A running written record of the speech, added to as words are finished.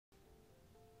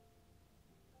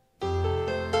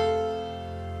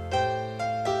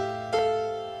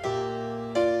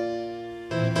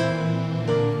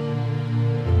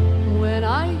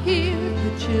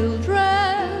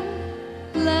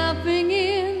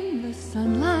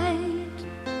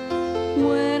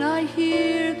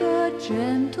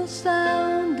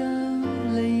sound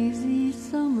of lazy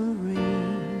summer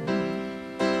rain.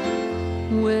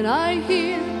 When I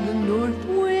hear the north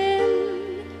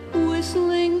wind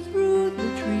whistling through the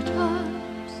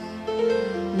treetops,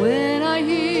 when I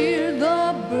hear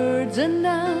the birds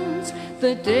announce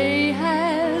the day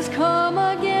has come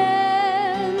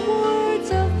again,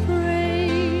 words of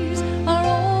praise are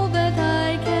all that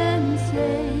I can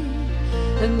say.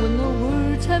 And when the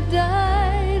words have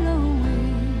died away,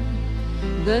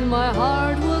 then my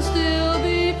heart will still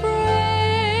be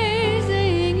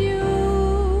praising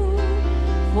you.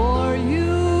 For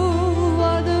you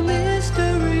are the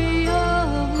mystery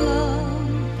of love,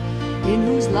 in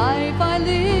whose life I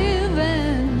live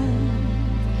and move.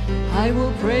 I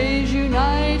will praise you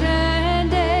night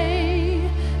and day,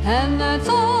 and that's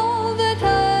all that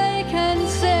I can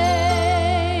say.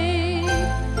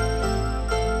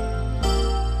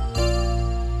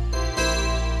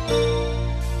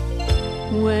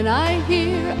 When I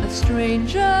hear a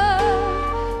stranger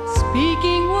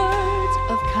speaking words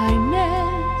of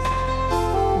kindness,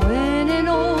 when an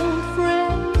old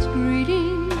friend's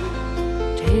greeting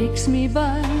takes me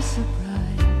by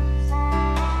surprise,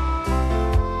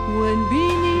 when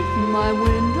beneath my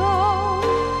window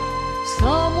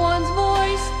someone's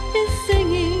voice is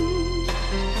singing,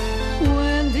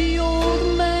 when the old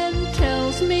man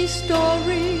tells me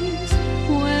stories,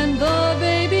 when the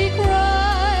baby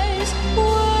cries,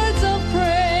 words of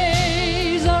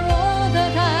praise are all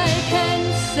that I can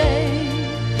say.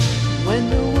 When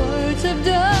the words have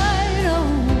died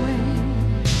away,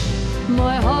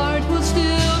 my heart will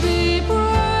still be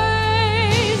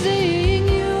praising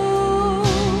you.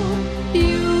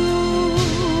 You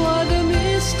are the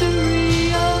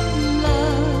mystery of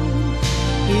love,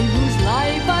 in whose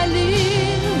life I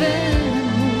live and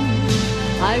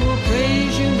move. I will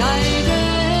praise you night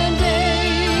and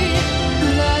day,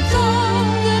 that's all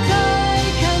that I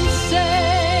can say.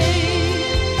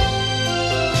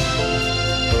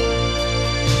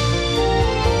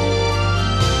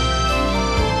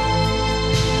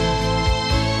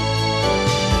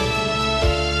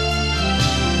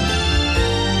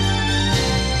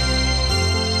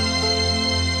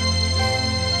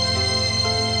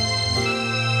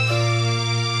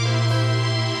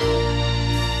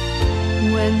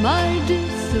 When my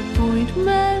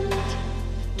disappointment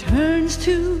turns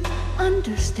to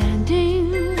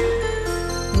understanding,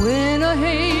 when a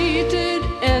hated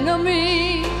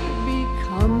enemy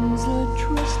becomes a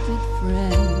trusted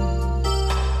friend,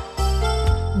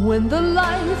 when the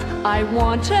life I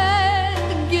wanted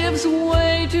gives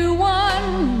way to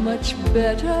one much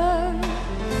better,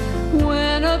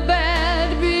 when a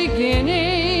bad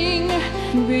beginning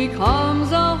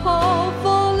becomes a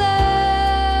hopeful end,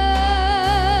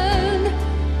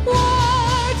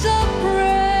 words of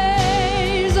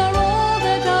praise are all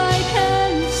that I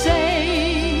can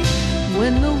say.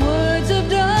 When the words have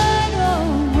died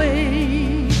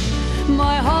away,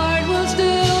 my heart will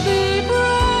still be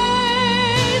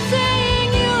praising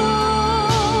you.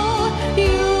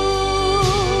 You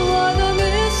are the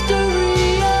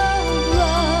mystery of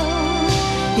love,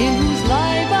 in whose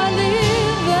life I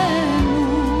live and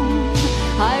move.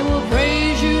 I will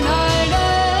praise you night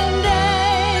and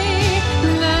day,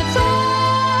 that's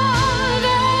all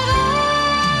that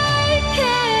I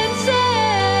can say.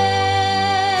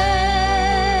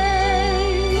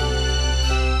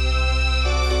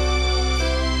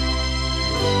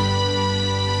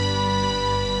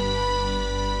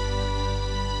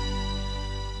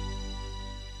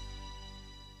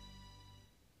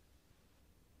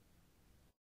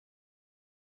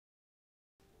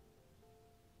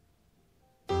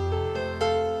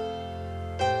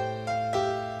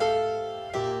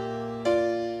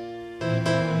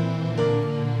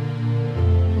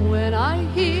 When I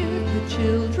hear the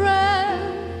children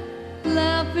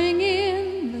laughing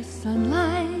in the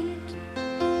sunlight,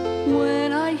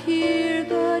 when I hear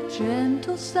the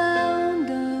gentle sound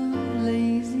of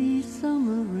lazy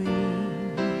summer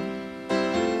rain,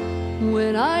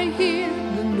 when I hear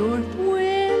the north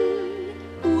wind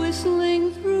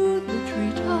whistling through the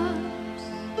treetops,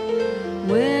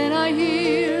 when I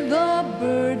hear the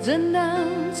birds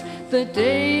announce the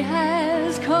day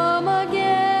has come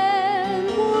again,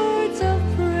 words of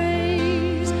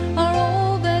praise are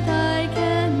all that I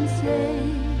can say.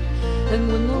 And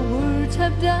when the words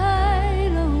have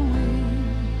died away,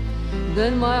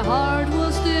 then my heart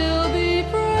will still be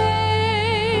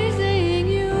praising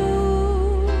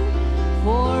you.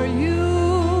 For you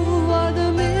are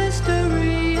the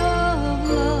mystery of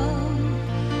love,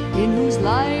 in whose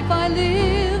life I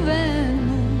live and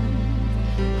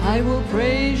move. I will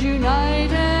praise you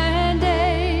night and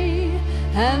day,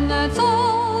 and that's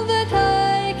all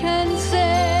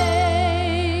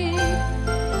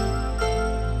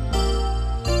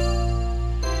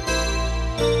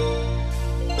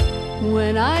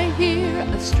When I hear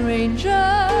a stranger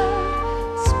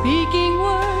speaking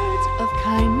words of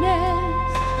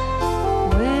kindness,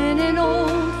 when an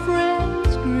old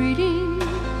friend's greeting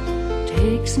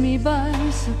takes me by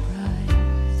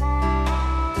surprise,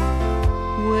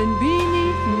 when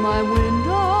beneath my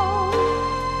window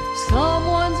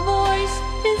someone's voice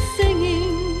is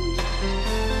singing,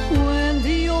 when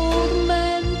the old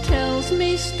man tells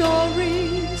me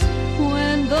stories,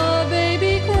 when the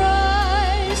baby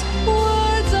cries,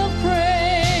 words of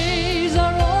praise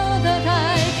are all that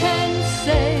I can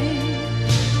say.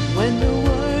 When the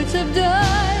words have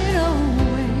died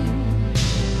away,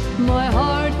 my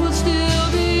heart will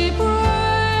still be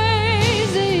praising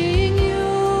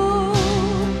you.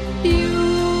 You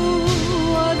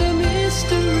are the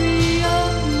mystery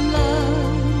of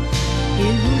love,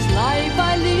 in whose life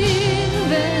I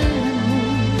live and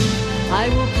move. I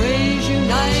will praise you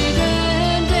night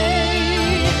and day.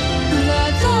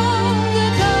 That's all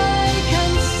that I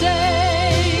can say.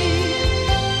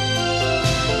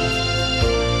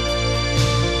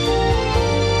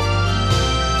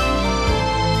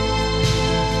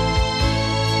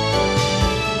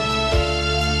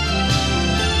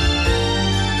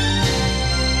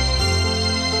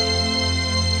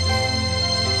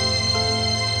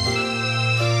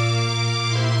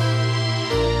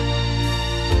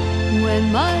 When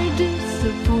my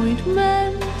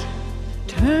disappointment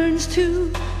turns to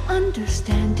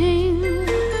understanding,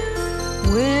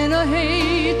 when a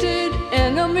hated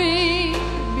enemy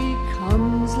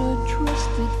becomes a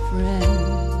trusted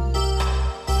friend,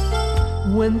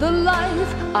 when the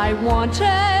life I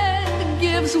wanted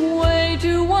gives way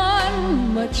to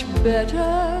one much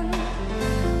better,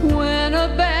 when a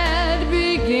bad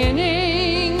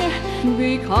beginning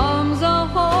becomes a